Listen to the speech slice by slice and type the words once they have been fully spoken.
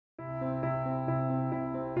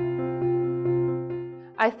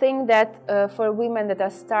I think that for women that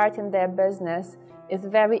are starting their business, it's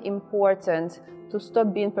very important to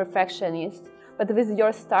stop being perfectionists. But with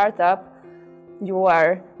your startup, you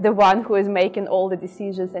are the one who is making all the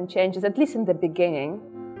decisions and changes, at least in the beginning.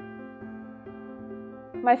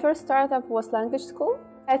 My first startup was language school.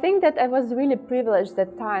 I think that I was really privileged at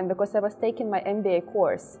that time because I was taking my MBA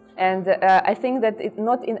course. And I think that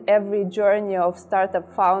not in every journey of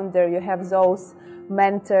startup founder you have those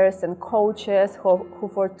mentors and coaches who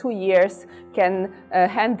for 2 years can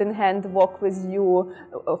hand in hand walk with you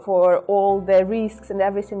for all the risks and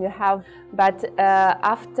everything you have. But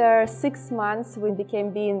after 6 months we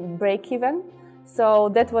became being break-even. So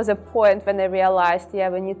that was a point when I realized, yeah,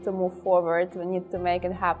 we need to move forward, we need to make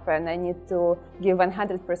it happen, I need to give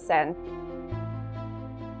 100%.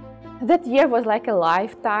 That year was like a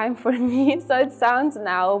lifetime for me, so it sounds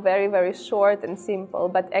now very, very short and simple,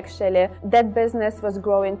 but actually that business was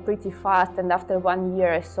growing pretty fast, and after 1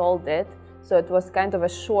 year I sold it. So it was kind of a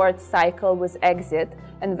short cycle with exit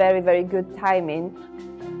and very, very good timing.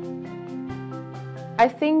 I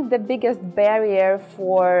think the biggest barrier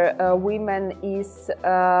for women is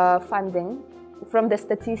funding. From the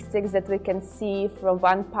statistics that we can see, from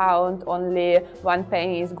 £1 only 1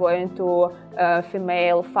 penny is going to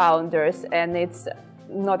female founders, and it's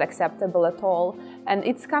not acceptable at all. And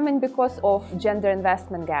it's coming because of gender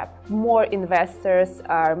investment gap. More investors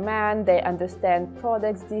are men, they understand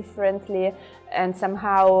products differently, and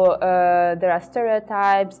somehow there are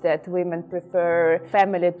stereotypes that women prefer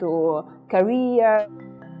family to career.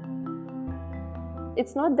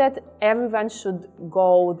 It's not that everyone should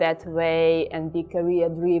go that way and be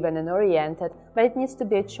career-driven and oriented, but it needs to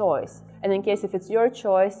be a choice. And in case if it's your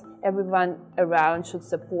choice, everyone around should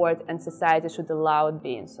support and society should allow it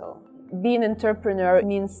being so. Being an entrepreneur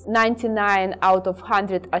means 99 out of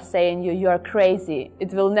 100 are saying you are crazy,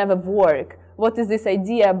 it will never work. What is this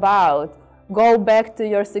idea about? Go back to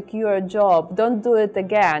your secure job, don't do it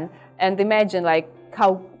again. And imagine like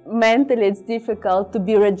how mentally it's difficult to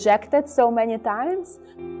be rejected so many times.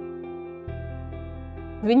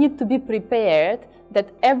 We need to be prepared that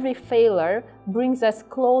every failure brings us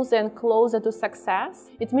closer and closer to success.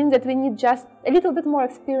 It means that we need just a little bit more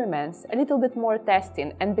experiments, a little bit more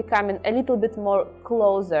testing, and becoming a little bit more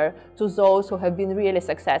closer to those who have been really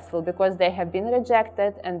successful, because they have been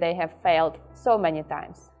rejected and they have failed so many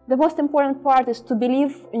times. The most important part is to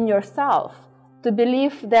believe in yourself, to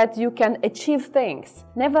believe that you can achieve things.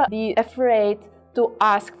 Never be afraid to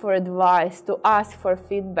ask for advice, to ask for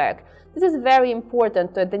feedback. This is very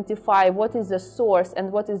important to identify what is the source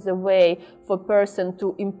and what is the way for a person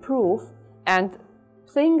to improve, and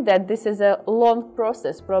think that this is a long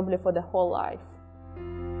process, probably for the whole life.